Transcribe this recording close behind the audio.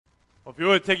Well, if you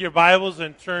would take your Bibles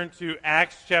and turn to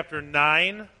Acts chapter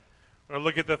 9, we're going to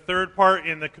look at the third part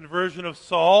in the Conversion of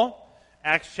Saul.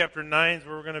 Acts chapter 9 is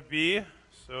where we're going to be.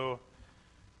 So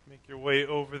make your way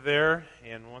over there.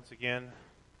 And once again,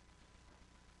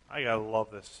 I got to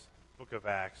love this book of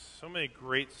Acts. So many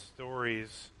great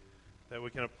stories that we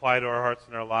can apply to our hearts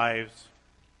and our lives.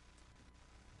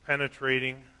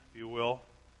 Penetrating, if you will.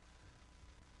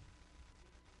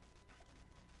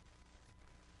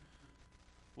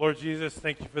 Lord Jesus,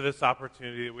 thank you for this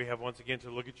opportunity that we have once again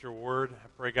to look at your word. I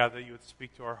pray, God, that you would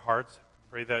speak to our hearts. I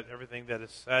pray that everything that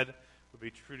is said would be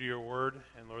true to your word,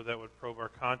 and Lord, that would probe our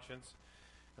conscience.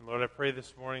 And Lord, I pray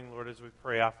this morning, Lord, as we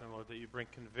pray often, Lord, that you bring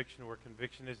conviction where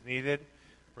conviction is needed,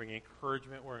 bring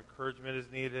encouragement where encouragement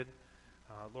is needed.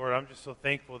 Lord, I'm just so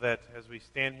thankful that as we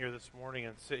stand here this morning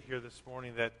and sit here this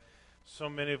morning, that so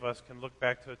many of us can look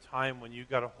back to a time when you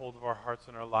got a hold of our hearts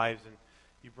and our lives, and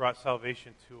you brought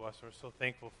salvation to us. We're so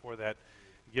thankful for that,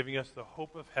 giving us the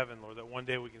hope of heaven, Lord, that one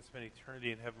day we can spend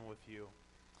eternity in heaven with you.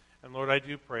 And Lord, I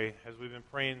do pray, as we've been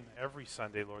praying every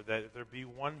Sunday, Lord, that if there be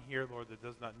one here, Lord, that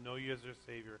does not know you as their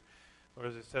Savior, Lord,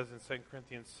 as it says in 2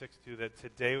 Corinthians 6:2, that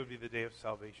today would be the day of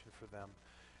salvation for them.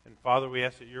 And Father, we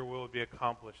ask that your will would be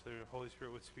accomplished, that your Holy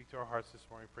Spirit would speak to our hearts this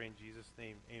morning. Pray in Jesus'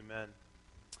 name, amen.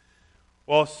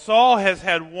 Well, Saul has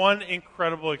had one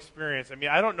incredible experience. I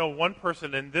mean, I don't know one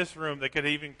person in this room that could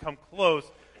even come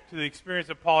close to the experience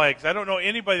that Paul had. Because I don't know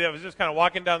anybody that was just kind of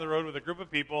walking down the road with a group of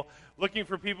people, looking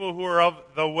for people who are of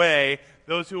the way,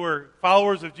 those who are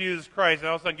followers of Jesus Christ, and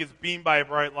all of a sudden gets beamed by a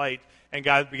bright light, and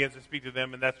God begins to speak to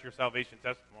them, and that's your salvation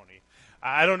testimony.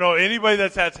 I don't know anybody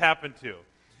that's happened to.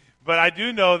 But I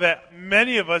do know that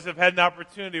many of us have had an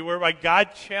opportunity whereby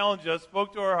God challenged us,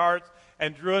 spoke to our hearts,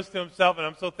 and drew us to himself, and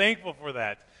I'm so thankful for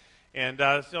that. And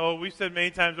so we've said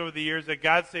many times over the years that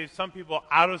God saves some people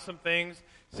out of some things,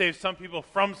 saves some people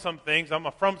from some things. I'm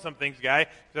a from some things guy,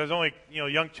 because I was only a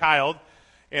young child.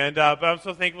 And but I'm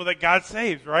so thankful that God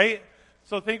saves, right?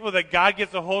 So thankful that God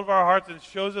gets a hold of our hearts and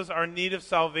shows us our need of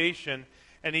salvation,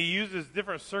 and he uses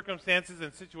different circumstances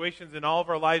and situations in all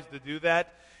of our lives to do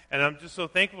that. And I'm just so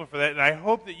thankful for that. And I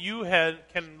hope that you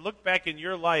can look back in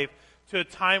your life to a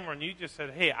time when you just said,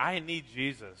 hey, I need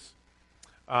Jesus.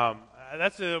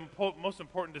 That's the most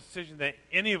important decision that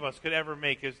any of us could ever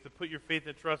make, is to put your faith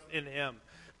and trust in him.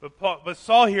 But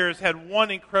Saul here has had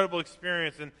one incredible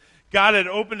experience, and God had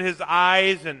opened his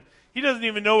eyes, and he doesn't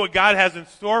even know what God has in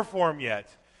store for him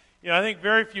yet. I think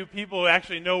very few people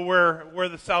actually know where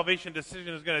the salvation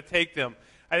decision is going to take them.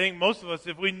 I think most of us,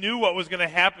 if we knew what was going to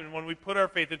happen when we put our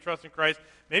faith and trust in Christ,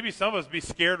 maybe some of us would be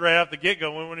scared right off the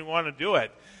get-go when we want to do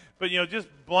it. But, just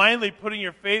blindly putting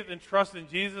your faith and trust in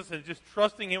Jesus and just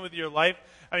trusting him with your life.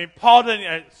 I mean,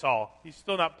 Saul, he's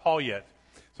still not Paul yet.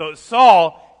 So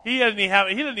Saul, he doesn't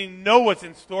even know what's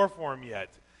in store for him yet.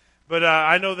 But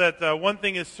I know that one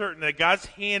thing is certain, that God's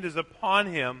hand is upon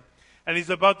him, and he's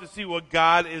about to see what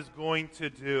God is going to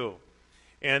do.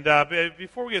 And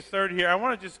before we get started here, I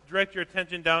want to just direct your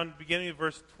attention down, beginning of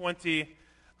verse 21.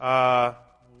 I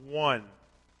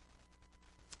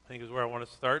think is where I want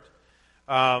to start.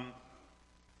 No,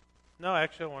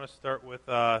 actually, I want to start with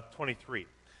 23. It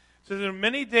says, "And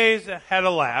many days had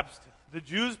elapsed. The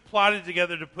Jews plotted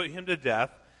together to put him to death,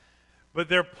 but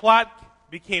their plot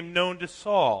became known to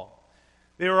Saul.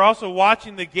 They were also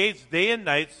watching the gates day and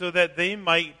night so that they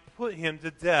might put him to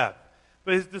death.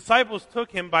 But his disciples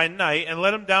took him by night and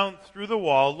let him down through the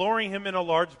wall, lowering him in a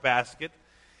large basket.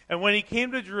 And when he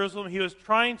came to Jerusalem, he was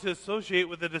trying to associate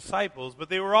with the disciples, but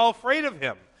they were all afraid of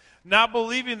him, not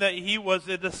believing that he was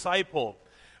a disciple.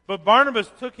 But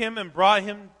Barnabas took him and brought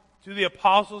him to the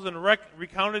apostles and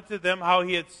recounted to them how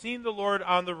he had seen the Lord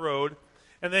on the road,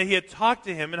 and that he had talked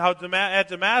to him, and how at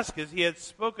Damascus he had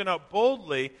spoken out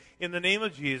boldly in the name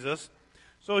of Jesus.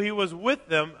 So he was with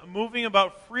them, moving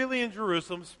about freely in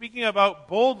Jerusalem, speaking about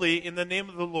boldly in the name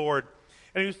of the Lord.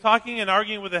 And he was talking and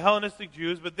arguing with the Hellenistic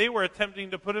Jews, but they were attempting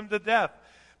to put him to death.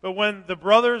 But when the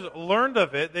brothers learned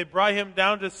of it, they brought him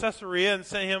down to Caesarea and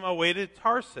sent him away to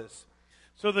Tarsus.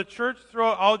 So the church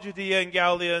throughout all Judea and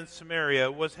Galilee and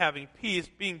Samaria was having peace,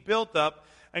 being built up,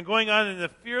 and going on in the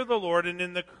fear of the Lord and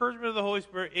in the encouragement of the Holy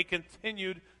Spirit. It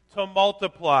continued to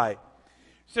multiply." You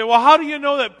say, well, how do you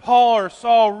know that Paul or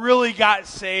Saul really got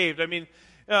saved? I mean,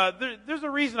 there's a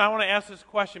reason I want to ask this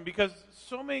question, because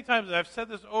so many times, and I've said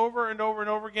this over and over and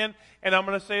over again, and I'm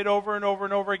going to say it over and over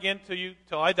and over again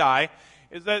till I die,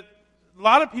 is that a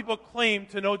lot of people claim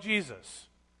to know Jesus.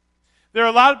 There are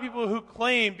a lot of people who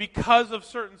claim, because of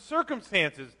certain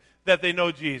circumstances, that they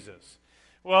know Jesus.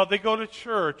 Well, they go to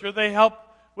church, or they help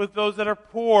with those that are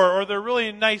poor, or they're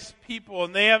really nice people,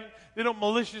 and they They don't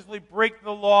maliciously break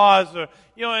the laws, or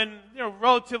and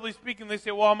relatively speaking, they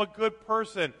say, "Well, I'm a good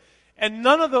person," and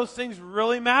none of those things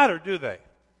really matter, do they?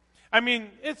 I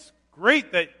mean, it's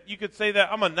great that you could say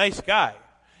that I'm a nice guy.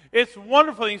 It's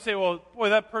wonderful that you say, "Well, boy,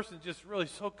 that person's just really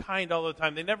so kind all the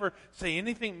time. They never say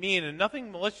anything mean, and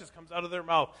nothing malicious comes out of their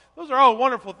mouth." Those are all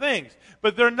wonderful things,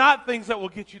 but they're not things that will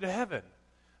get you to heaven.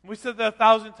 We said that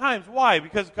 1,000 times. Why?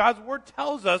 Because God's Word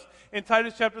tells us in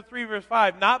Titus chapter 3, verse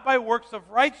 5, "Not by works of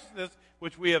righteousness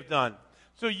which we have done."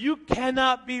 So you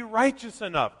cannot be righteous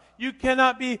enough. You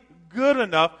cannot be good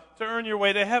enough to earn your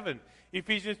way to heaven.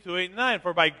 Ephesians 2, 8, and 9,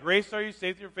 "For by grace are you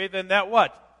saved through faith, and that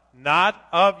what? Not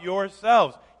of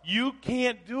yourselves." You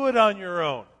can't do it on your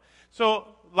own.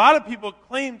 So a lot of people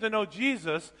claim to know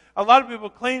Jesus. A lot of people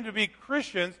claim to be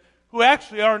Christians who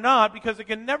actually are not, because they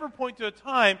can never point to a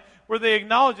time where they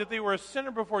acknowledge that they were a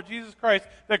sinner before Jesus Christ,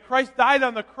 that Christ died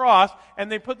on the cross,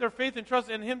 and they put their faith and trust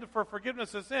in Him for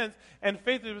forgiveness of sins, and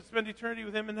faith to spend eternity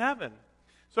with Him in heaven.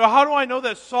 So how do I know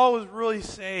that Saul was really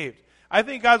saved? I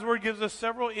think God's Word gives us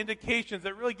several indications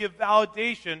that really give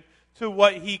validation to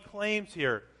what he claims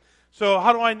here. So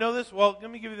how do I know this? Well, let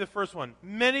me give you the first one.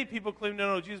 Many people claim to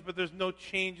know Jesus, but there's no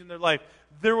change in their life.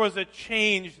 There was a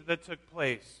change that took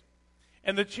place.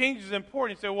 And the change is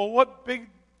important. You say, well, what big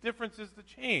difference is the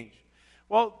change?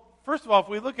 Well, first of all, if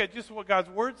we look at just what God's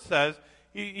Word says,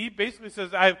 he basically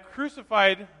says, I have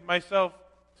crucified myself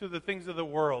to the things of the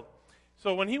world.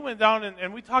 So when he went down,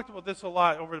 and we talked about this a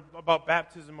lot about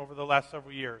baptism over the last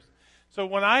several years. So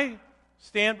when I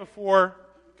stand before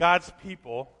God's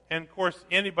people, and of course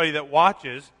anybody that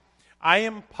watches, I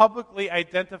am publicly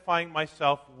identifying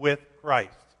myself with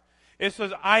Christ. It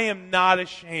says I am not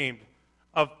ashamed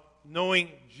of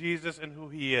knowing Jesus and who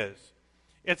he is.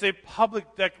 It's a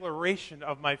public declaration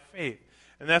of my faith.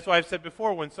 And that's why I've said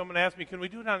before, when someone asks me, can we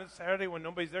do it on a Saturday when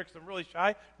nobody's there because I'm really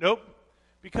shy? Nope.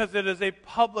 Because it is a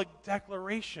public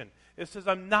declaration. It says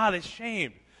I'm not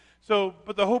ashamed. So,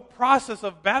 but the whole process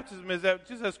of baptism is that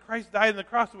just as Christ died on the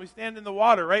cross, when we stand in the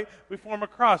water, right, we form a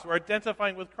cross. We're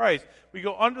identifying with Christ. We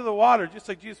go under the water, just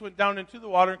like Jesus went down into the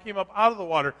water and came up out of the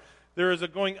water. There is a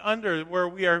going under where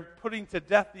we are putting to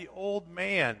death the old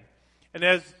man. And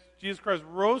as Jesus Christ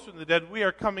rose from the dead, we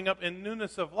are coming up in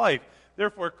newness of life.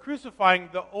 Therefore, crucifying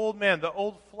the old man, the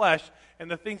old flesh, and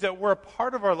the things that were a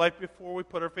part of our life before we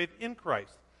put our faith in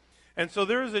Christ. And so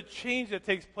there is a change that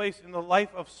takes place in the life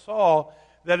of Saul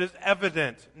that is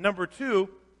evident. Number two,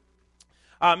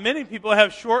 many people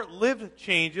have short-lived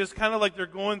changes, kind of like they're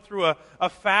going through a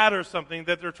fad or something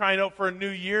that they're trying out for a new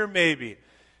year maybe.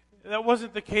 That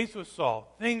wasn't the case with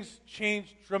Saul. Things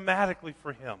changed dramatically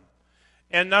for him.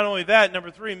 And not only that,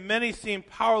 number three, many seem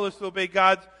powerless to obey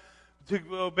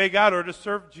God or to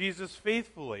serve Jesus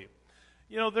faithfully.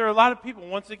 You know, there are a lot of people,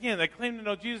 once again, that claim to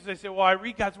know Jesus. They say, well, I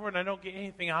read God's Word and I don't get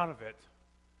anything out of it.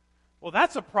 Well,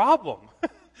 that's a problem.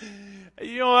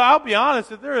 You know, I'll be honest,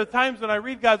 that there are times when I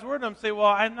read God's Word and I'm saying, well,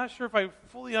 I'm not sure if I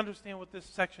fully understand what this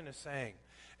section is saying.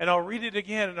 And I'll read it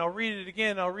again, and I'll read it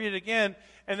again, and I'll read it again,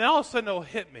 and then all of a sudden it'll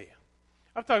hit me.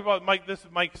 I've talked about this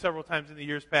with Mike several times in the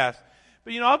years past.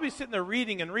 But, you know, I'll be sitting there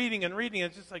reading and reading and reading, and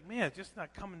it's just like, man, it's just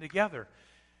not coming together.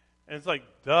 And it's like,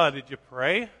 duh, did you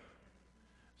pray?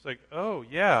 It's like, oh,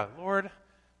 yeah, Lord,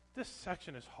 this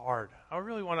section is hard. I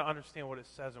really want to understand what it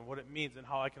says and what it means and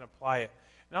how I can apply it.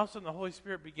 And all of a sudden the Holy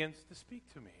Spirit begins to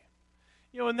speak to me.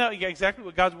 You know, and that's exactly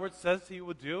what God's Word says he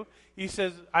will do. He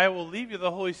says, I will leave you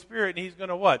the Holy Spirit, and he's going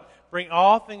to what? Bring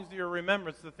all things to your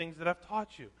remembrance, the things that I've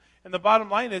taught you. And the bottom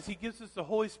line is he gives us the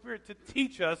Holy Spirit to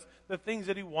teach us the things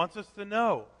that he wants us to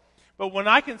know. But when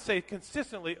I can say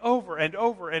consistently over and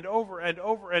over and over and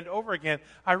over and over again,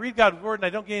 I read God's Word and I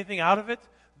don't get anything out of it,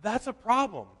 that's a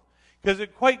problem. Because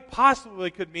it quite possibly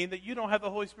could mean that you don't have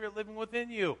the Holy Spirit living within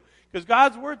you. Because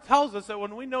God's Word tells us that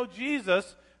when we know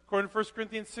Jesus, according to 1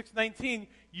 Corinthians 6:19,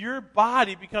 your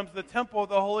body becomes the temple of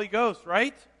the Holy Ghost,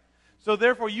 right? So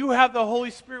therefore you have the Holy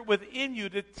Spirit within you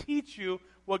to teach you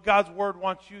what God's Word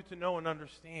wants you to know and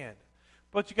understand.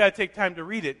 But you got to take time to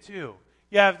read it too.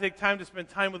 You have to take time to spend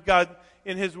time with God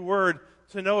in his Word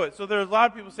to know it. So there's a lot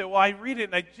of people who say, well, I read it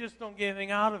and I just don't get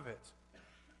anything out of it.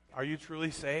 Are you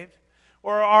truly saved?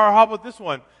 Or how about this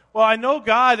one? Well, I know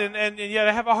God and yet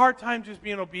I have a hard time just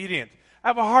being obedient. I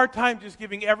have a hard time just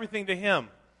giving everything to him.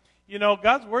 You know,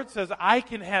 God's Word says I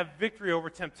can have victory over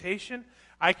temptation.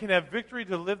 I can have victory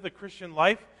to live the Christian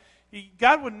life.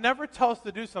 God would never tell us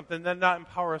to do something and then not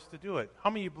empower us to do it. How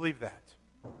many of you believe that?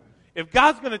 If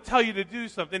God's going to tell you to do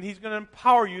something, he's going to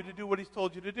empower you to do what he's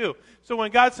told you to do. So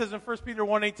when God says in 1 Peter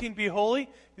 1:18, be holy,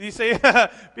 did he say,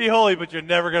 be holy, but you're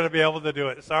never going to be able to do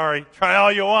it. Sorry, try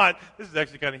all you want. This is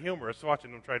actually kind of humorous,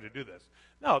 watching them try to do this.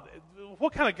 No,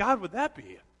 what kind of God would that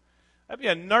be? That'd be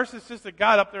a narcissistic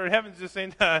God up there in heaven just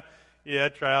saying, yeah,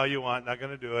 try all you want, not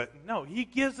going to do it. No, he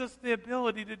gives us the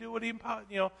ability to do what he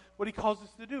calls us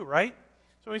to do, right?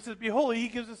 So when he says, be holy, he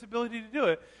gives us the ability to do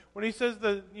it. When he says,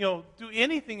 do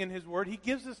anything in his word, he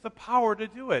gives us the power to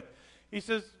do it. He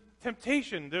says,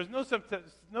 temptation, there's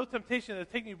no temptation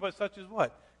that's taking you but such as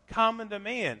what? Common to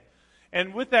man.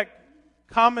 And with that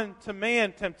common to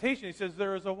man temptation, he says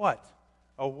there is a what?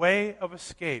 A way of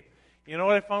escape. You know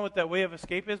what I found what that way of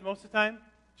escape is most of the time?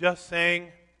 Just saying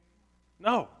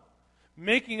no.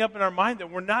 Making up in our mind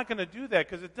that we're not going to do that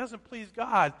because it doesn't please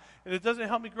God and it doesn't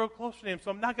help me grow closer to him,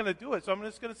 so I'm not going to do it. So I'm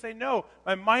just going to say no.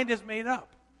 My mind is made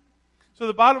up. So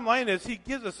the bottom line is he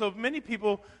gives us. So many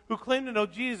people who claim to know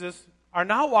Jesus are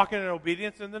not walking in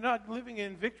obedience and they're not living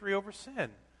in victory over sin.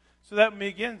 So that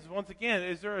begins, once again,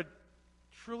 is there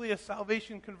truly a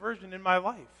salvation conversion in my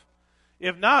life?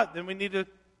 If not, then we need to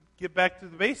get back to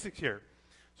the basics here.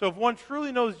 So if one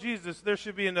truly knows Jesus, there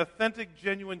should be an authentic,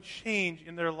 genuine change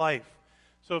in their life.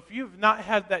 So if you've not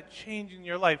had that change in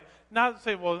your life, not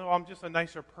say, well, no, I'm just a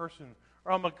nicer person,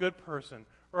 or I'm a good person,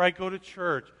 or I go to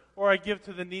church, or I give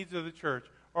to the needs of the church,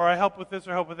 or I help with this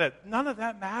or help with that. None of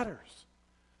that matters.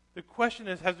 The question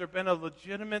is, has there been a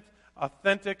legitimate,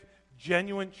 authentic,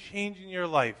 genuine change in your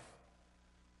life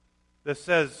that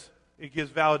says it gives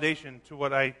validation to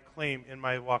what I claim in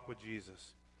my walk with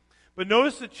Jesus? But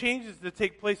notice the changes that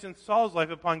take place in Saul's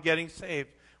life upon getting saved.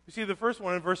 We see the first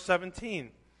one in verse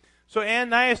 17. So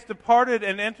Ananias departed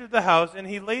and entered the house, and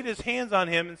he laid his hands on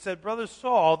him and said, Brother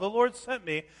Saul, the Lord sent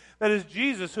me, that is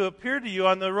Jesus, who appeared to you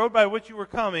on the road by which you were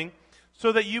coming,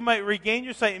 so that you might regain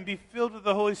your sight and be filled with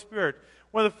the Holy Spirit.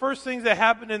 One of the first things that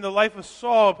happened in the life of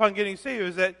Saul upon getting saved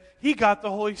is that he got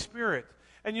the Holy Spirit.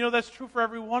 And that's true for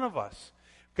every one of us.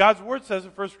 God's word says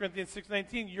in 1 Corinthians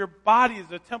 6:19, your body is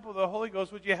the temple of the Holy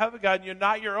Ghost, which you have of God, and you're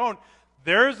not your own.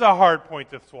 There's a hard point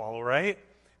to swallow, right?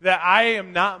 That I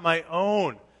am not my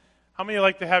own. How many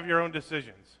like to have your own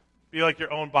decisions? Be like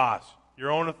your own boss, your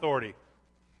own authority.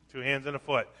 2 hands and a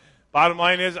foot. Bottom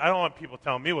line is, I don't want people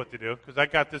telling me what to do, because I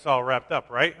got this all wrapped up,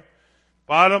 right?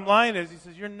 Bottom line is, he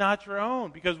says, you're not your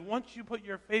own. Because once you put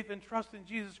your faith and trust in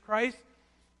Jesus Christ,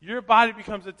 your body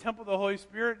becomes a temple of the Holy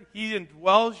Spirit. He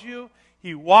indwells you.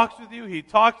 He walks with you. He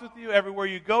talks with you. Everywhere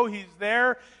you go, he's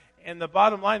there. And the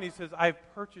bottom line, he says, I've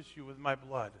purchased you with my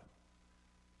blood. Do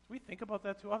we think about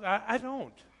that too often? I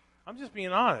don't. I'm just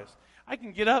being honest. I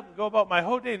can get up and go about my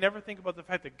whole day and never think about the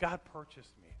fact that God purchased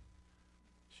me.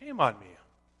 Shame on me.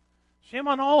 Shame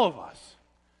on all of us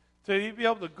to be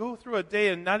able to go through a day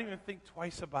and not even think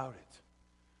twice about it.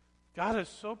 God is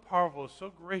so powerful, so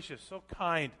gracious, so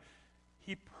kind.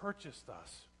 He purchased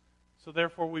us. So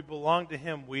therefore we belong to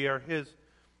him. We are his,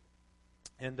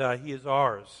 and he is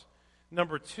ours.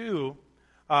 Number 2,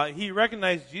 he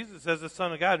recognized Jesus as the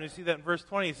Son of God. And we see that in verse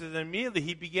 20. He says, immediately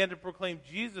he began to proclaim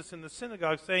Jesus in the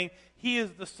synagogue, saying, he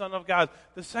is the Son of God.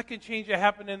 The second change that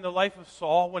happened in the life of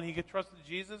Saul when he trusted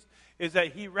Jesus is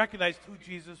that he recognized who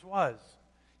Jesus was.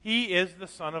 He is the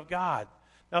Son of God.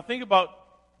 Now think about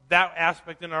that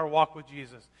aspect in our walk with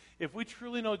Jesus. If we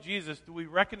truly know Jesus, do we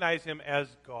recognize him as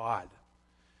God?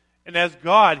 And as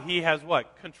God, he has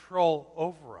what? Control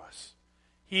over us.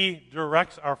 He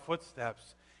directs our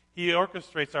footsteps. He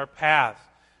orchestrates our paths.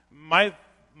 My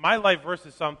life verse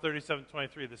is Psalm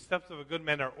 37:23. The steps of a good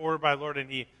man are ordered by the Lord, and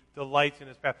he delights in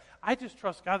his path. I just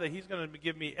trust God that he's going to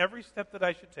give me every step that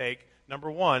I should take,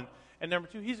 number 1. And number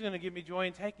 2, he's going to give me joy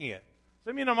in taking it. Does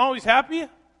that mean I'm always happy?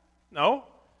 No.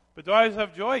 But do I always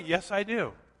have joy? Yes, I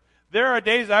do. There are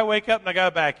days I wake up and I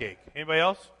got a backache. Anybody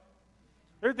else?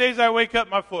 There are days I wake up,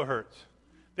 my foot hurts.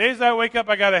 Days I wake up,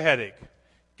 I got a headache.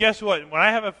 Guess what? When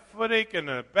I have a footache and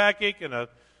a backache and a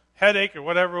headache or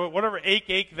whatever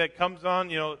ache that comes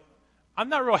on, I'm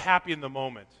not real happy in the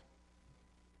moment.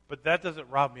 But that doesn't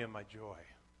rob me of my joy,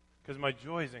 because my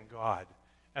joy is in God.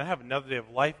 And I have another day of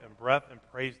life and breath and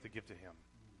praise to give to him.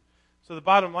 So the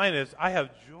bottom line is, I have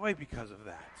joy because of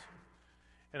that.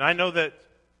 And I know that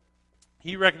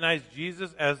he recognized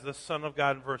Jesus as the Son of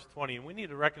God in verse 20, and we need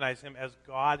to recognize him as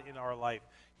God in our life.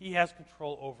 He has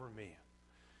control over me.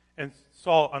 And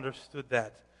Saul understood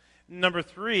that. Number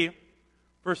 3,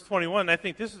 verse 21, I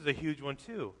think this is a huge one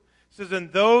too. It says,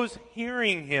 and those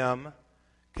hearing him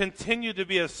continue to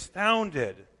be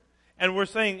astounded. And we're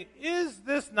saying, is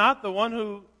this not the one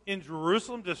who in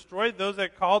Jerusalem destroyed those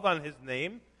that called on his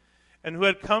name, and who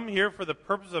had come here for the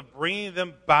purpose of bringing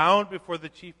them bound before the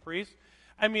chief priests?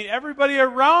 I mean, everybody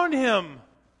around him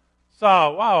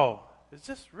saw, wow, is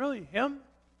this really him?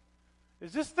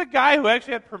 Is this the guy who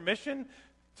actually had permission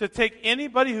to take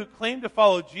anybody who claimed to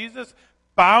follow Jesus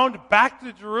bound back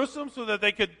to Jerusalem so that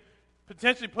they could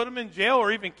potentially put him in jail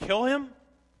or even kill him?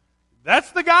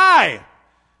 That's the guy.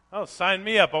 Oh, sign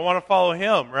me up. I want to follow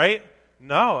him, right?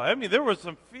 No, I mean, there was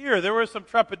some fear. There was some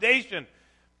trepidation.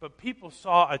 But people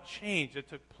saw a change that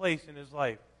took place in his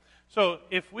life. So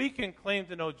if we can claim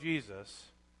to know Jesus,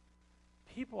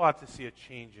 people ought to see a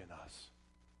change in us.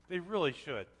 They really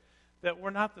should. That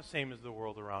we're not the same as the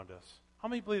world around us. How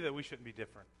many believe that we shouldn't be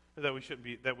different? Or that we should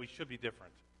be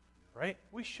different? Right?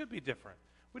 We should be different.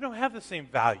 We don't have the same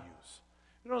values.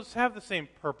 We don't have the same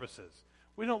purposes.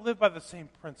 We don't live by the same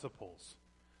principles.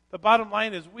 The bottom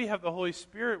line is we have the Holy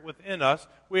Spirit within us.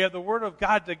 We have the Word of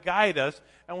God to guide us.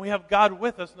 And we have God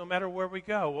with us no matter where we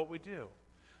go, what we do.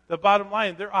 The bottom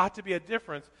line, there ought to be a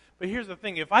difference. But here's the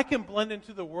thing. If I can blend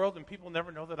into the world and people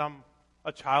never know that I'm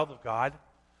a child of God,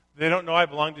 they don't know I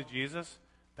belong to Jesus,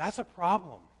 that's a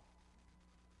problem.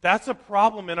 That's a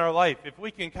problem in our life. If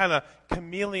we can kind of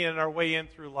chameleon our way in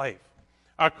through life.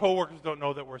 Our coworkers don't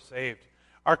know that we're saved.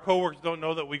 Our coworkers don't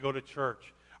know that we go to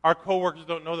church. Our coworkers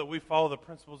don't know that we follow the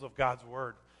principles of God's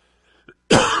Word.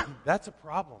 That's a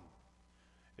problem.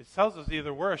 It tells us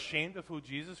either we're ashamed of who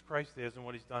Jesus Christ is and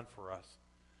what He's done for us,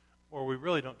 or we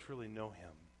really don't truly know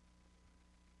Him.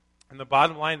 And the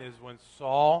bottom line is when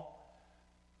Saul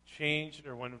changed,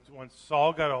 or when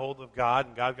Saul got a hold of God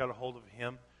and God got a hold of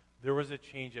him, there was a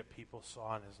change that people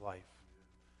saw in his life.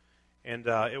 And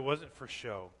it wasn't for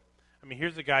show. I mean,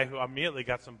 here's a guy who immediately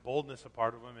got some boldness a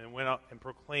part of him and went out and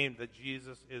proclaimed that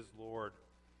Jesus is Lord.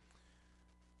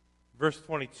 Verse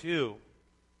 22,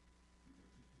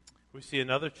 we see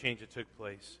another change that took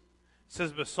place. It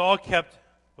says, but Saul kept,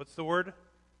 what's the word?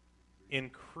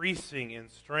 Increasing in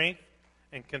strength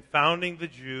and confounding the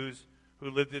Jews who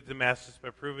lived at Damascus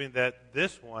by proving that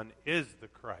this one is the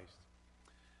Christ.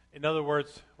 In other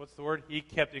words, what's the word? He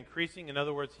kept increasing. In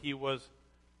other words, he was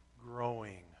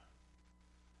growing.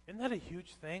 Isn't that a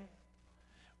huge thing?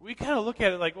 We kind of look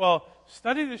at it like, well,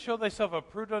 study to show thyself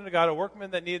approved unto God, a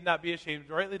workman that needed not be ashamed,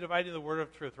 rightly dividing the word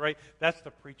of truth, right? That's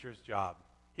the preacher's job.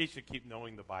 He should keep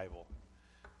knowing the Bible.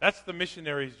 That's the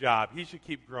missionary's job. He should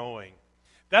keep growing.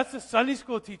 That's the Sunday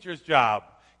school teacher's job.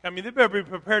 I mean, they better be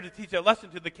prepared to teach that lesson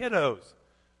to the kiddos.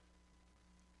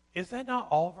 Is that not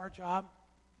all of our job?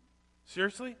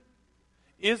 Seriously?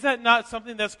 Is that not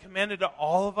something that's commanded to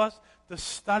all of us, to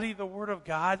study the Word of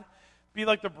God? Be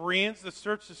like the Bereans that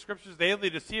search the Scriptures daily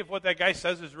to see if what that guy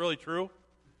says is really true?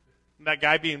 And that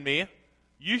guy being me?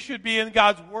 You should be in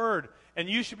God's Word, and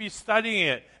you should be studying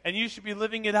it, and you should be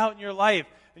living it out in your life,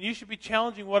 and you should be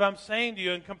challenging what I'm saying to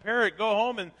you and compare it. Go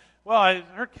home and, well, I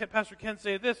heard Pastor Ken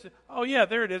say this. Oh, yeah,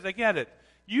 there it is. I get it.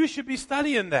 You should be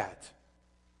studying that.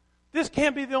 This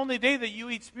can't be the only day that you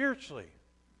eat spiritually,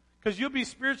 because you'll be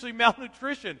spiritually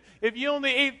malnutrition. If you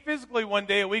only ate physically one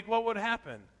day a week, what would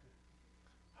happen?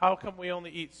 How come we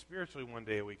only eat spiritually one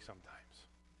day a week sometimes?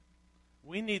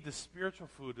 We need the spiritual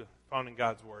food found in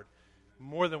God's Word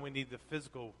more than we need the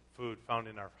physical food found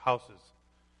in our houses.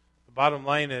 The bottom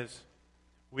line is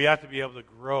we have to be able to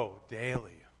grow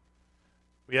daily.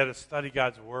 We have to study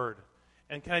God's Word.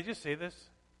 And can I just say this?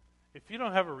 If you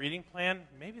don't have a reading plan,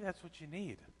 maybe that's what you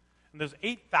need. And there's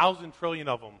 8,000 trillion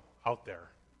of them out there.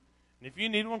 And if you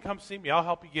need one, come see me. I'll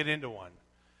help you get into one.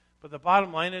 But the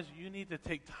bottom line is you need to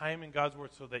take time in God's Word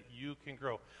so that you can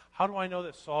grow. How do I know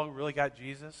that Saul really got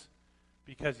Jesus?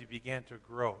 Because he began to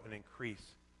grow and increase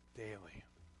daily.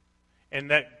 And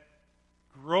that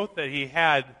growth that he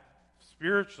had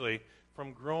spiritually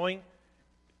from growing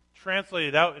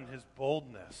translated out in his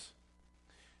boldness.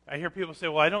 I hear people say,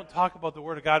 well, I don't talk about the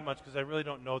Word of God much because I really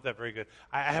don't know that very good.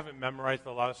 I haven't memorized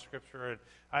a lot of Scripture, and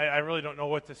I really don't know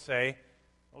what to say.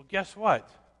 Well, guess what?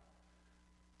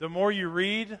 The more you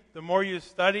read, the more you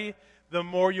study, the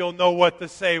more you'll know what to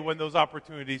say when those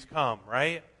opportunities come,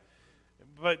 right?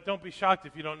 But don't be shocked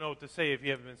if you don't know what to say if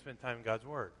you haven't been spending time in God's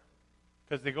Word,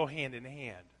 because they go hand in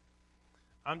hand.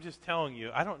 I'm just telling you,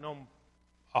 I don't know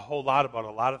a whole lot about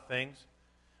a lot of things,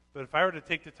 but if I were to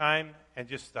take the time and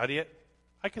just study it,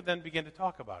 I could then begin to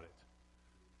talk about it.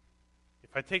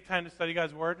 If I take time to study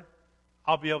God's Word,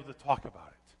 I'll be able to talk about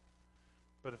it.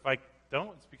 But if I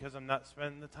don't, it's because I'm not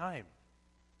spending the time.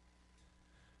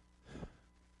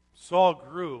 Saul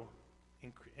grew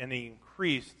and he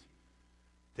increased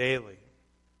daily.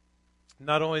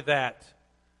 Not only that,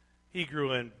 he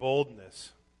grew in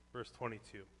boldness, verse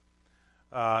 22.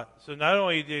 So not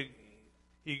only did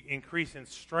he increase in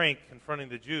strength confronting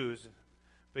the Jews,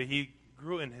 but he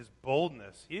grew in his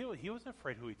boldness. He wasn't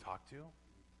afraid who he talked to.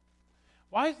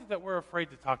 Why is it that we're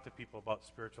afraid to talk to people about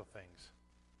spiritual things?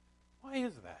 Why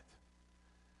is that?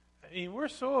 I mean, we're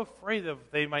so afraid of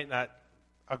they might not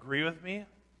agree with me.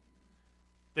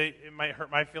 It might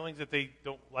hurt my feelings that they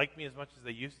don't like me as much as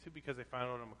they used to because they find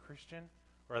out I'm a Christian,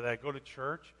 or that I go to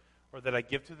church, or that I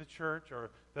give to the church,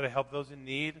 or that I help those in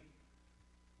need.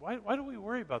 Why do we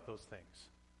worry about those things?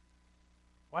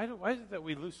 Why is it that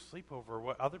we lose sleep over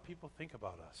what other people think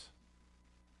about us?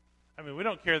 I mean, we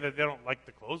don't care that they don't like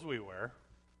the clothes we wear.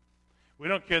 We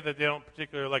don't care that they don't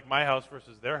particularly like my house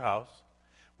versus their house.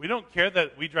 We don't care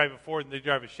that we drive a Ford and they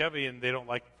drive a Chevy and they don't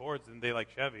like Fords and they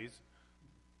like Chevys.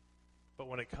 But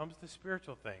when it comes to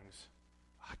spiritual things,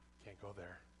 I can't go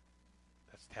there.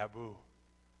 That's taboo.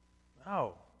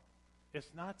 No,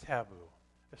 it's not taboo.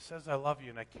 It says I love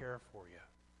you and I care for you.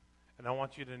 And I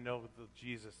want you to know the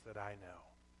Jesus that I know.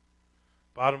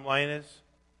 Bottom line is,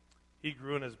 he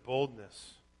grew in his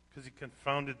boldness because he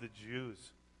confounded the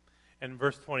Jews. And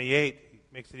verse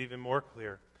 28 makes it even more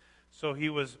clear. So he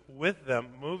was with them,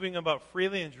 moving about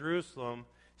freely in Jerusalem,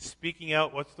 speaking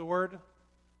out, what's the word?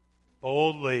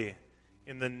 Boldly,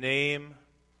 in the name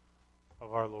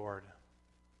of our Lord.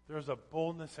 There was a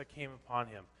boldness that came upon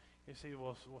him. You say,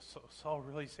 well, Saul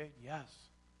really saved? Yes.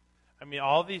 I mean,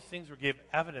 all these things gave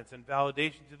evidence and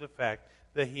validation to the fact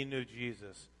that he knew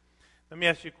Jesus. Let me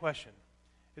ask you a question.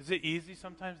 Is it easy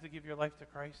sometimes to give your life to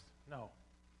Christ? No.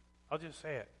 I'll just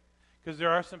say it. Because there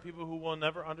are some people who will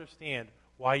never understand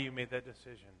why you made that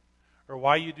decision, or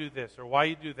why you do this, or why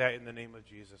you do that in the name of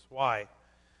Jesus. Why?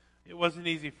 It wasn't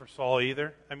easy for Saul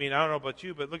either. I mean, I don't know about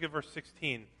you, but look at verse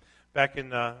 16. Back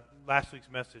in last week's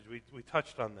message, we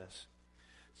touched on this.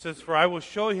 It says, "For I will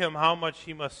show him how much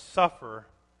he must suffer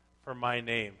for my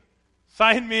name."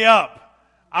 Sign me up.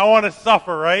 I want to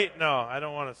suffer, right? No, I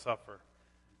don't want to suffer.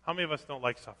 How many of us don't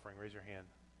like suffering? Raise your hand.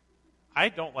 I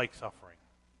don't like suffering.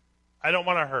 I don't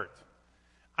want to hurt.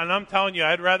 And I'm telling you,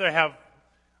 I'd rather have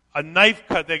a knife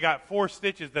cut that got 4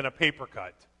 stitches than a paper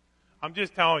cut. I'm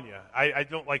just telling you. I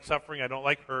don't like suffering. I don't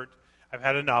like hurt. I've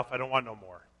had enough. I don't want no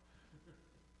more.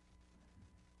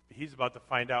 He's about to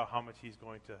find out how much he's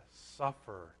going to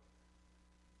suffer.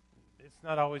 It's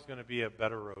not always going to be a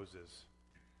bed of roses.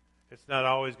 It's not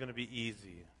always going to be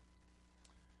easy.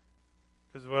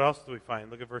 Because what else do we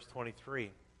find? Look at verse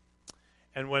 23.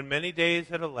 "And when many days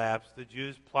had elapsed, the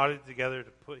Jews plotted together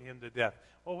to put him to death."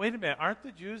 Well, wait a minute. Aren't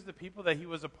the Jews the people that he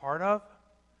was a part of?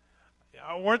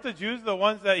 Weren't the Jews the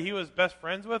ones that he was best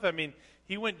friends with? I mean,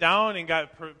 he went down and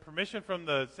got permission from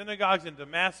the synagogues in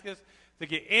Damascus to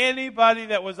get anybody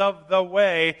that was of the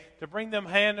way to bring them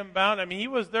hand and bound. I mean, he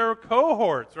was their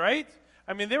cohorts, right?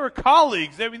 I mean, they were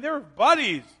colleagues. I mean, they were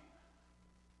buddies.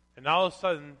 And all of a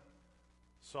sudden,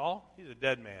 Saul, he's a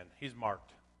dead man. He's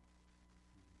marked.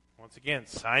 Once again,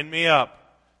 sign me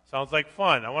up. Sounds like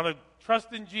fun. I want to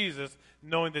trust in Jesus,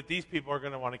 knowing that these people are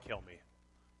going to want to kill me.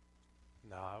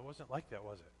 No, it wasn't like that,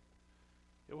 was it?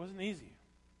 It wasn't easy.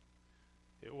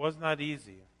 It was not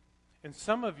easy. And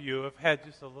some of you have had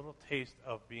just a little taste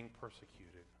of being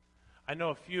persecuted. I know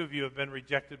a few of you have been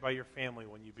rejected by your family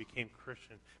when you became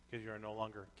Christian because you are no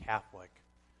longer Catholic.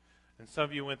 And some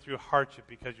of you went through hardship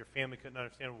because your family couldn't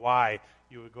understand why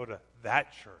you would go to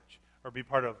that church or be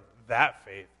part of that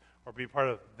faith or be part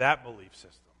of that belief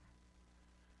system.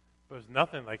 But it's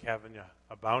nothing like having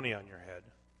a bounty on your head.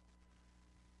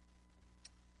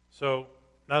 So,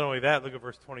 not only that, look at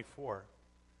verse 24.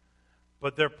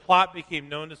 "But their plot became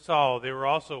known to Saul. They were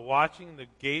also watching the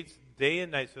gates day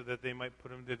and night so that they might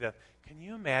put him to death." Can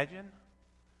you imagine?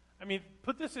 I mean,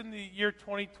 put this in the year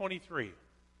 2023.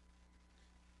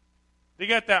 They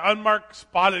got that unmarked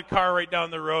spotted car right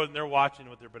down the road, and they're watching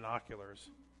with their binoculars.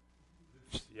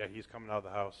 Yeah, he's coming out of the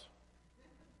house.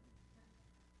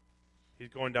 He's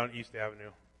going down East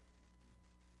Avenue.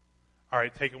 All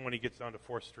right, take him when he gets down to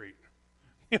 4th Street.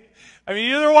 I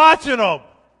mean, they're watching him.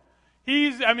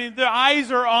 Their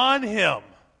eyes are on him.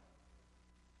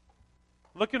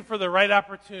 Looking for the right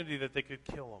opportunity that they could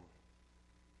kill him.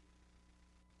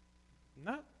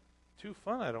 Not too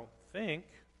fun, I don't think.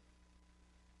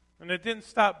 And it didn't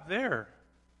stop there.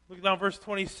 Look down verse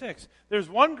 26. There's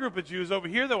one group of Jews over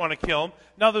here that want to kill him.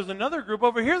 Now there's another group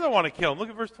over here that want to kill him. Look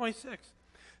at verse 26.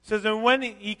 It says, "And when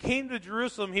he came to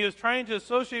Jerusalem, he was trying to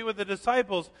associate with the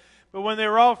disciples, but when they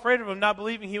were all afraid of him, not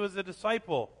believing he was a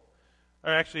disciple." Or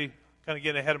actually, kind of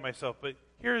getting ahead of myself. But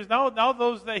here is now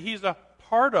those that he's a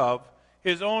part of,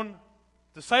 his own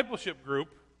discipleship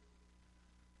group,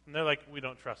 and they're like, "We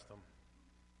don't trust him."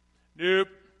 Nope.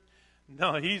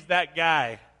 No, he's that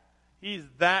guy. He's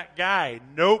that guy.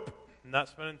 Nope. I'm not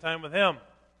spending time with him.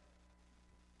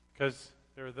 Because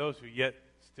there are those who yet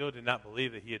still did not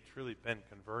believe that he had truly been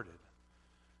converted.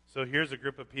 So here's a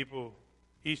group of people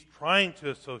he's trying to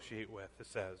associate with, it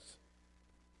says.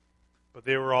 But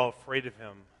they were all afraid of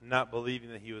him, not believing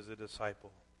that he was a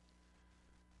disciple.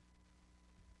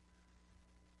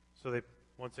 So they,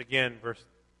 once again, verse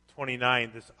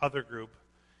 29, this other group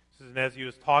says, and as he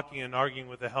was talking and arguing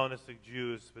with the Hellenistic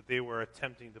Jews, but they were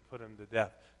attempting to put him to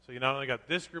death. So you not only got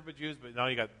this group of Jews, but now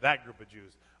you got that group of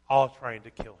Jews, all trying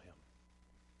to kill him.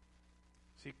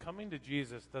 See, coming to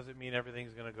Jesus doesn't mean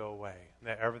everything's going to go away, and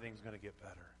that everything's going to get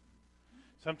better.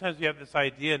 Sometimes we have this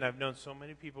idea, and I've known so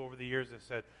many people over the years that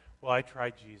said, well, I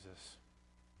tried Jesus.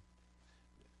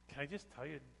 Can I just tell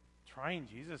you, trying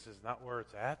Jesus is not where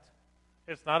it's at.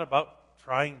 It's not about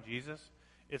trying Jesus.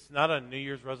 It's not a New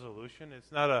Year's resolution.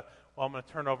 It's not a, well, I'm going to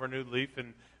turn over a new leaf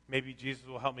and maybe Jesus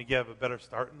will help me have a better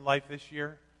start in life this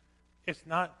year. It's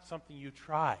not something you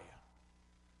try.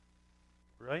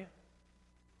 Really?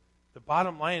 The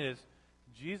bottom line is,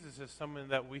 Jesus is someone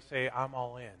that we say, I'm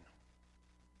all in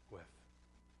with.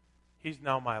 He's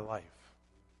now my life.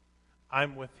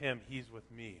 I'm with him. He's with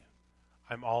me.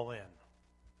 I'm all in.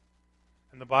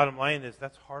 And the bottom line is,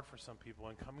 that's hard for some people.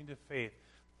 And coming to faith,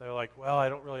 they're like, well, I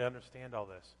don't really understand all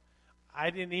this. I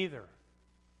didn't either.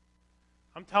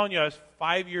 I'm telling you, I was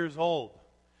 5 years old,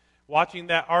 watching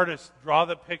that artist draw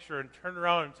the picture and turn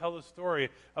around and tell the story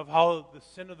of how the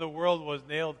sin of the world was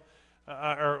nailed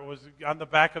or was on the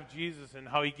back of Jesus and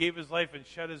how he gave his life and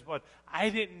shed his blood. I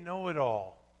didn't know it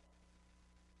all.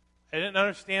 I didn't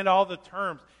understand all the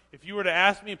terms. If you were to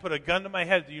ask me and put a gun to my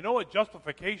head, do you know what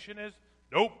justification is?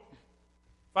 Nope.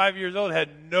 5 years old, had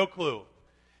no clue.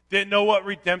 Didn't know what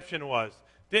redemption was.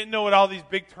 Didn't know what all these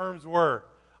big terms were.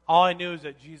 All I knew is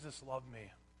that Jesus loved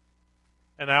me.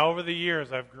 And over the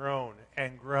years, I've grown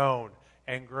and grown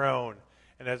and grown.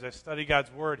 And as I study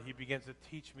God's Word, he begins to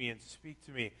teach me and speak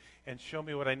to me and show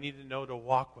me what I need to know to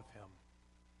walk with him.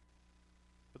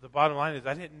 But the bottom line is,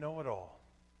 I didn't know it all.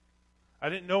 I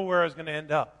didn't know where I was going to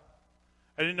end up.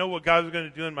 I didn't know what God was going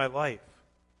to do in my life.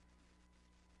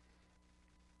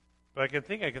 But I can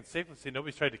safely say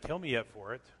nobody's tried to kill me yet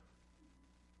for it.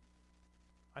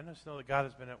 I just know that God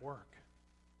has been at work.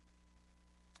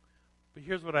 But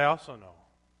here's what I also know.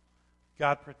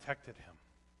 God protected him.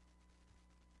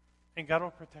 And God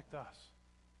will protect us.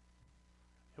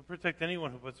 He'll protect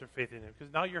anyone who puts their faith in him,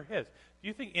 because now you're his. Do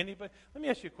you think anybody... Let me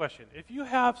ask you a question. If you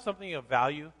have something of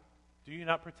value, do you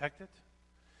not protect it?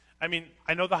 I mean,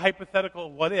 I know the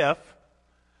hypothetical what if,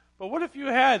 but what if you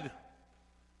had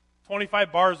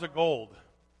 25 bars of gold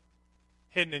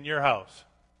hidden in your house?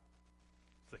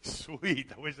 It's like, sweet,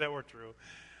 I wish that were true.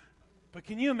 But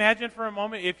can you imagine for a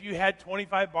moment if you had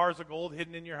 25 bars of gold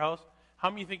hidden in your house? How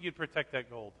many think you'd protect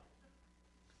that gold?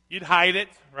 You'd hide it,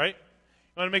 right?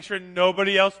 You want to make sure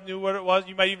nobody else knew what it was.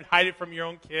 You might even hide it from your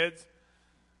own kids,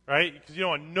 right? Because you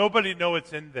don't want nobody to know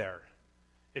it's in there.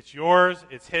 It's yours,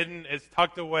 it's hidden, it's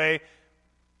tucked away.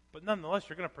 But nonetheless,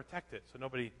 you're going to protect it so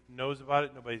nobody knows about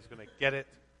it, nobody's going to get it.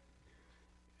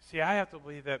 See, I have to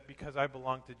believe that because I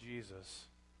belong to Jesus,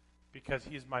 because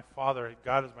he's my Father,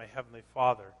 God is my Heavenly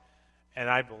Father, and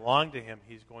I belong to him,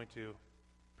 he's going to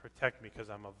protect me because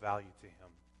I'm of value to him,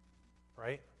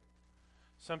 right?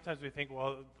 Sometimes we think,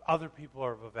 well, other people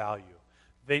are of value.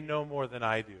 They know more than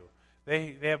I do.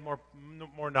 They have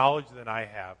more knowledge than I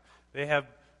have. They have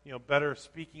better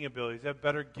speaking abilities. They have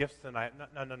better gifts than I have.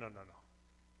 No.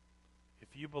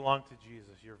 If you belong to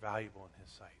Jesus, you're valuable in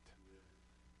his sight.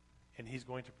 And he's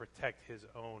going to protect his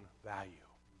own value.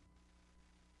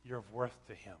 You're of worth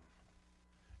to him.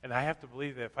 And I have to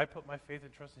believe that if I put my faith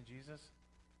and trust in Jesus,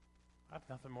 I have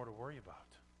nothing more to worry about.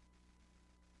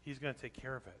 He's going to take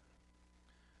care of it.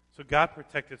 So God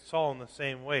protected Saul in the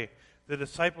same way. The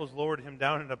disciples lowered him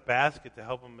down in a basket to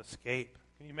help him escape.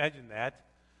 Can you imagine that?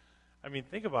 I mean,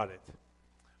 think about it.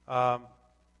 Well,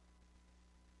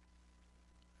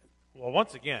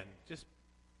 once again, just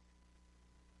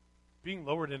being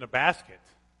lowered in a basket.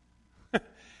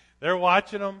 They're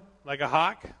watching him like a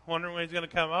hawk, wondering when he's going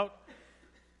to come out,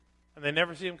 and they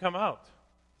never see him come out.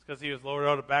 It's because he was lowered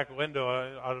out a back window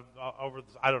over.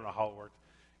 I don't know how it worked,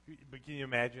 but can you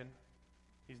imagine?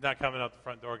 He's not coming out the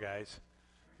front door, guys.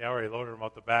 They already loaded him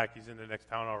out the back. He's in the next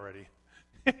town already.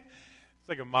 It's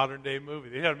like a modern-day movie.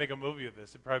 They had to make a movie of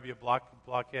this. It'd probably be a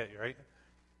block hit, right?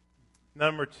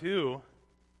 Number 2,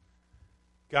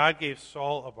 God gave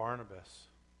Saul a Barnabas.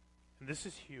 And this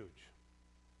is huge.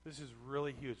 This is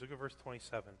really huge. Look at verse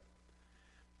 27.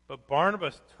 But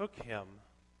Barnabas took him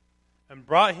and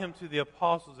brought him to the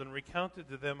apostles and recounted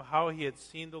to them how he had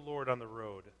seen the Lord on the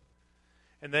road,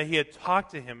 and that he had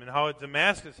talked to him, and how at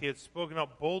Damascus he had spoken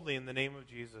out boldly in the name of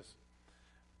Jesus.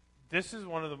 This is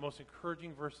one of the most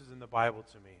encouraging verses in the Bible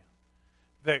to me,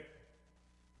 that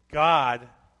God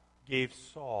gave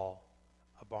Saul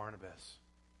a Barnabas.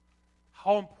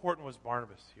 How important was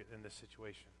Barnabas in this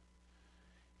situation?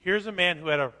 Here's a man who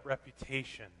had a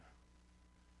reputation.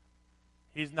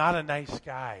 He's not a nice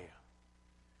guy.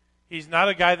 He's not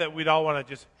a guy that we'd all want to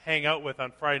just hang out with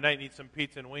on Friday night and eat some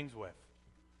pizza and wings with.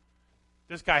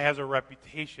 This guy has a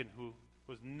reputation who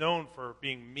was known for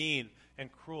being mean and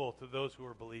cruel to those who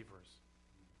were believers.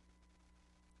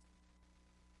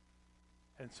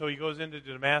 And so he goes into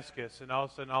Damascus, and all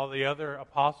of a sudden all the other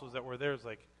apostles that were there is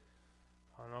like,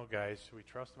 I don't know, guys, should we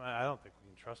trust him? I don't think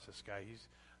we can trust this guy.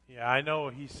 I know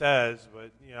what he says,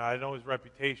 but I know his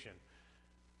reputation.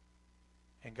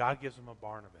 And God gives him a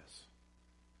Barnabas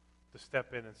to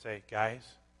step in and say, guys,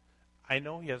 I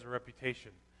know he has a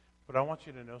reputation, but I want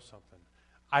you to know something.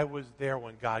 I was there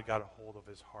when God got a hold of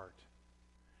his heart.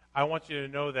 I want you to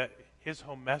know that his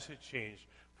whole message changed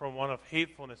from one of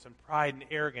hatefulness and pride and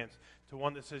arrogance to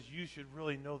one that says, you should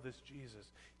really know this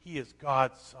Jesus. He is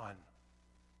God's Son.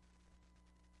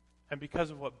 And because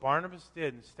of what Barnabas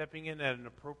did in stepping in at an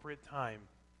appropriate time,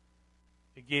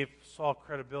 it gave Saul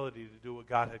credibility to do what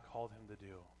God had called him to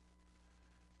do.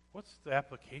 What's the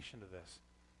application to this?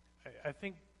 I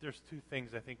think there's two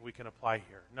things I think we can apply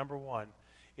here. Number one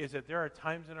is that there are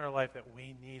times in our life that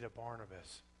we need a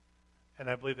Barnabas. And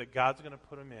I believe that God's going to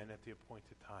put him in at the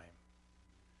appointed time.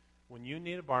 When you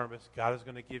need a Barnabas, God is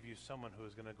going to give you someone who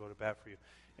is going to go to bat for you.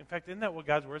 In fact, isn't that what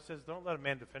God's word says? Don't let a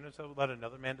man defend himself, let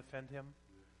another man defend him.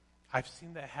 I've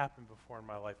seen that happen before in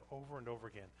my life over and over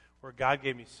again, where God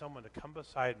gave me someone to come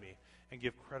beside me and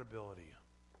give credibility.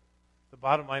 The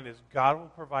bottom line is God will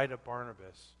provide a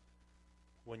Barnabas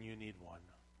when you need one.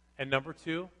 And number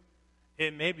two,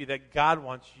 it may be that God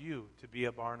wants you to be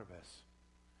a Barnabas.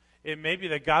 It may be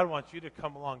that God wants you to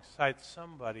come alongside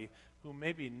somebody who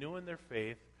may be new in their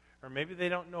faith, or maybe they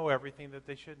don't know everything that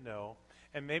they should know,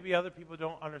 and maybe other people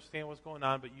don't understand what's going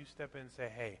on, but you step in and say,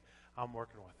 hey, I'm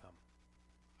working with them.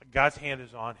 God's hand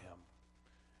is on him.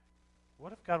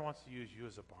 What if God wants to use you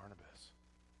as a Barnabas?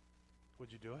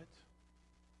 Would you do it?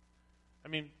 I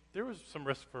mean, there was some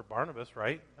risk for Barnabas,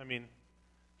 right? I mean,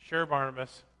 sure,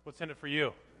 Barnabas, what's in it for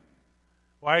you?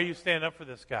 Why are you standing up for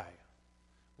this guy?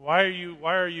 Why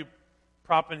are you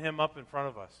propping him up in front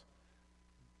of us?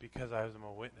 Because I was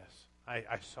a witness.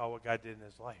 I saw what God did in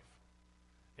his life.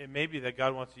 It may be that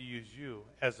God wants to use you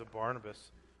as a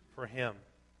Barnabas for him.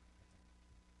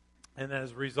 And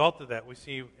as a result of that, we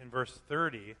see in verse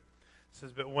 30, it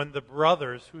says, but when the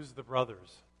brothers, who's the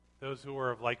brothers? Those who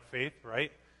were of like faith,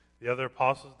 right? The other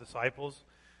apostles, disciples.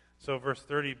 So verse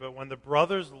 30, but when the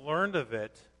brothers learned of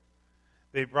it,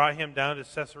 they brought him down to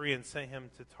Caesarea and sent him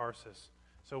to Tarsus.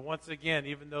 So once again,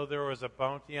 even though there was a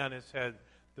bounty on his head,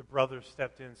 the brothers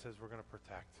stepped in and says, we're going to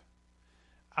protect.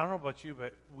 I don't know about you,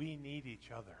 but we need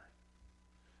each other.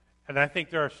 And I think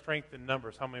there are strength in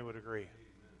numbers. How many would agree?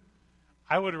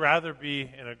 I would rather be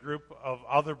in a group of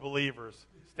other believers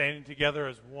standing together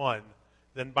as one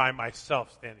than by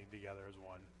myself standing together as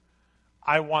one.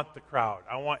 I want the crowd.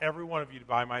 I want every one of you to be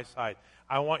by my side.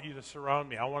 I want you to surround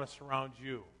me. I want to surround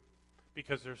you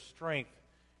because there's strength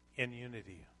in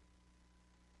unity.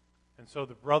 And so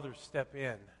the brothers step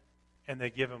in and they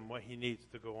give him what he needs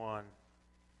to go on.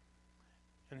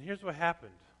 And here's what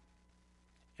happened.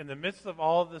 In the midst of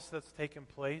all of this that's taken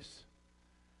place,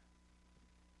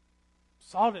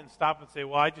 Saul didn't stop and say,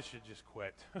 well, I should just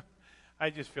quit. I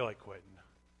just feel like quitting.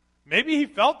 Maybe he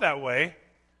felt that way,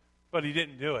 but he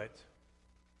didn't do it.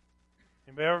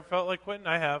 Anybody ever felt like quitting?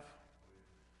 I have.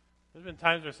 There's been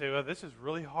times where I say, well, this is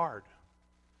really hard.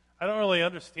 I don't really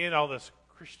understand all this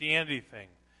Christianity thing.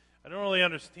 I don't really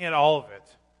understand all of it.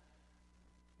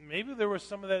 Maybe there was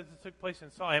some of that took place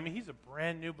in Saul. I mean, he's a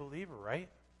brand new believer, right?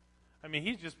 I mean,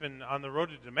 he's just been on the road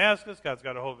to Damascus. God's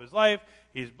got a hold of his life.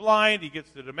 He's blind. He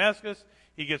gets to Damascus.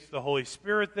 He gets the Holy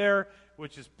Spirit there,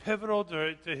 which is pivotal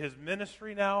to his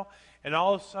ministry now. And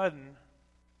all of a sudden,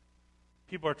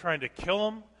 people are trying to kill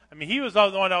him. I mean, he was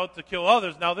the one out to kill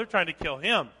others. Now they're trying to kill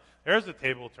him. There's the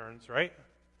table turns, right?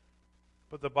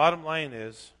 But the bottom line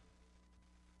is,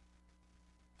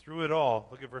 through it all,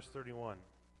 look at verse 31.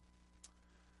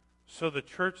 So the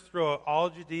church throughout all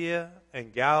Judea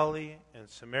and Galilee and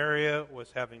Samaria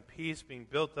was having peace, being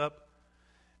built up,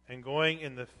 and going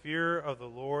in the fear of the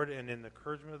Lord and in the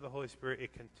encouragement of the Holy Spirit,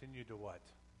 it continued to what?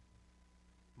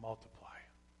 Multiply.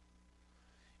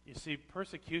 You see,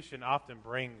 persecution often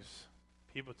brings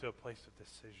people to a place of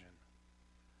decision.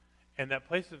 And that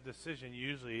place of decision,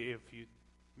 usually, if you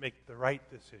make the right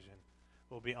decision,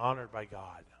 will be honored by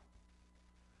God.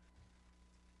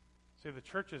 See, the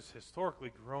church has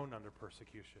historically grown under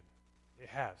persecution. It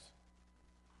has.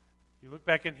 You look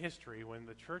back in history, when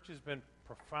the church has been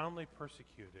profoundly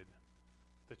persecuted,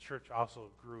 the church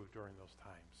also grew during those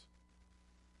times.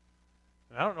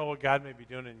 And I don't know what God may be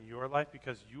doing in your life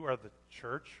because you are the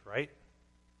church, right?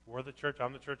 We're the church.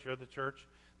 I'm the church. You're the church.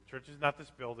 The church is not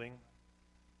this building.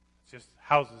 It just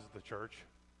houses the church.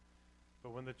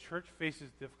 But when the church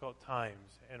faces difficult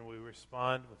times and we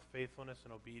respond with faithfulness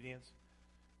and obedience,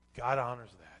 God honors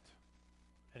that,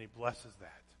 and he blesses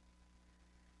that.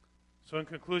 So in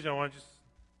conclusion, I want to just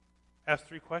ask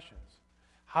 3 questions.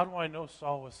 How do I know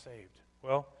Saul was saved?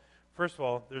 Well, first of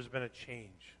all, there's been a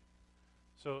change.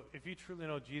 So if you truly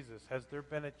know Jesus, has there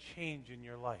been a change in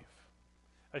your life?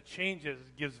 A change that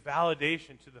gives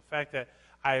validation to the fact that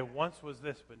I once was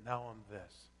this, but now I'm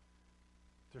this.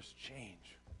 There's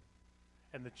change.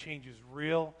 And the change is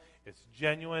real, it's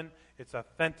genuine, it's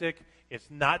authentic, it's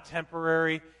not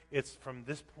temporary, it's from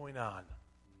this point on.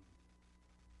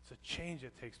 It's a change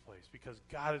that takes place because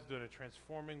God is doing a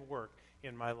transforming work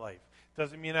in my life.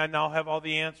 Doesn't mean I now have all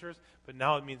the answers, but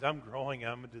now it means I'm growing,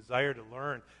 I'm a desire to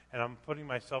learn, and I'm putting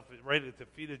myself right at the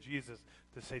feet of Jesus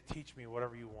to say, teach me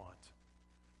whatever you want.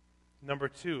 Number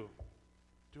 2,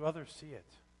 do others see it?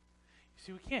 You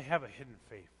see, we can't have a hidden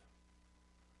faith.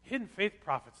 Hidden faith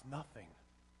profits nothing.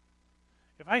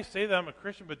 If I say that I'm a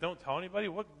Christian but don't tell anybody,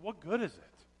 what good is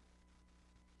it?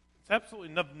 It's absolutely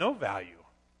no value.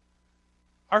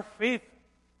 Our faith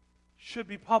should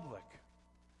be public.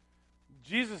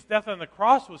 Jesus' death on the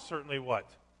cross was certainly what?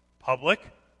 Public.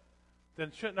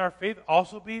 Then shouldn't our faith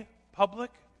also be public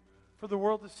for the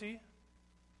world to see?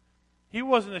 He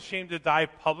wasn't ashamed to die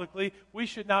publicly. We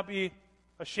should not be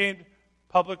ashamed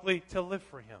publicly to live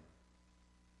for him.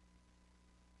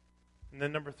 And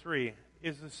then number 3,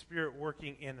 is the Spirit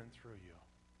working in and through you?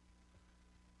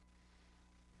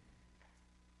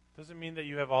 Doesn't mean that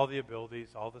you have all the abilities,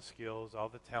 all the skills, all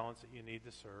the talents that you need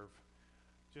to serve.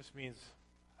 Just means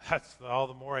that's all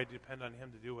the more I depend on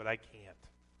him to do what I can't.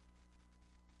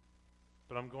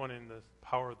 But I'm going in the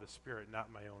power of the Spirit,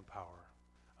 not my own power.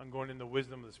 I'm going in the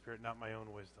wisdom of the Spirit, not my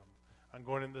own wisdom. I'm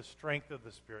going in the strength of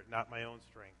the Spirit, not my own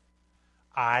strength.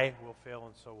 I will fail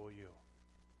and so will you.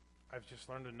 I've just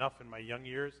learned enough in my young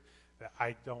years that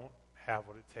I don't have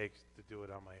what it takes to do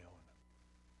it on my own.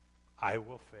 I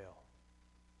will fail.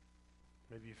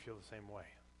 Maybe you feel the same way.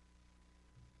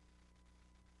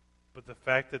 But the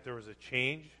fact that there was a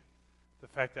change, the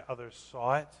fact that others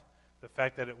saw it, the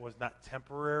fact that it was not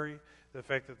temporary, the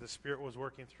fact that the Spirit was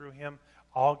working through him,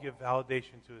 all give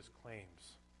validation to his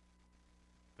claims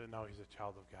that now he's a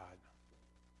child of God.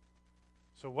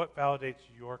 So what validates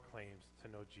your claims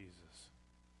to know Jesus?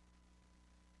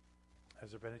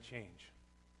 Has there been a change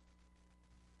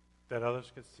that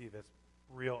others could see that's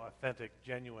real, authentic,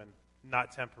 genuine,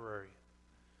 not temporary?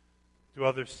 Do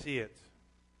others see it?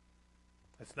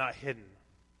 It's not hidden,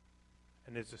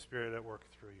 and it's the Spirit at work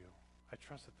through you. I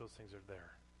trust that those things are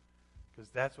there because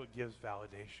that's what gives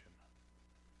validation.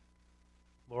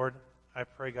 Lord, I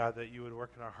pray, God, that you would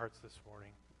work in our hearts this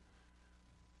morning.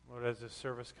 Lord, as this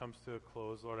service comes to a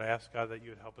close, Lord, I ask, God, that you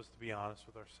would help us to be honest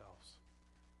with ourselves.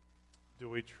 Do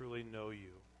we truly know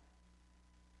you?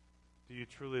 Do you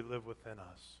truly live within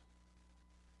us?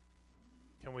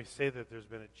 Can we say that there's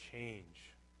been a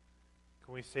change?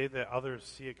 Can we say that others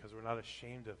see it because we're not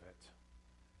ashamed of it?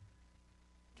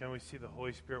 Can we see the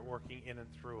Holy Spirit working in and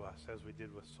through us as we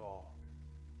did with Saul?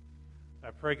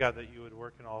 I pray, God, that you would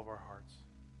work in all of our hearts.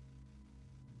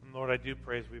 And Lord, I do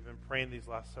pray as we've been praying these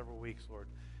last several weeks, Lord,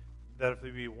 that if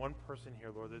there be one person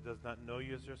here, Lord, that does not know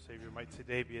you as their Savior, might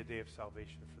today be a day of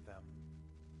salvation for them.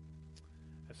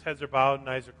 As heads are bowed and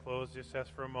eyes are closed, just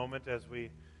ask for a moment as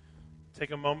we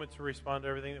take a moment to respond to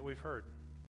everything that we've heard.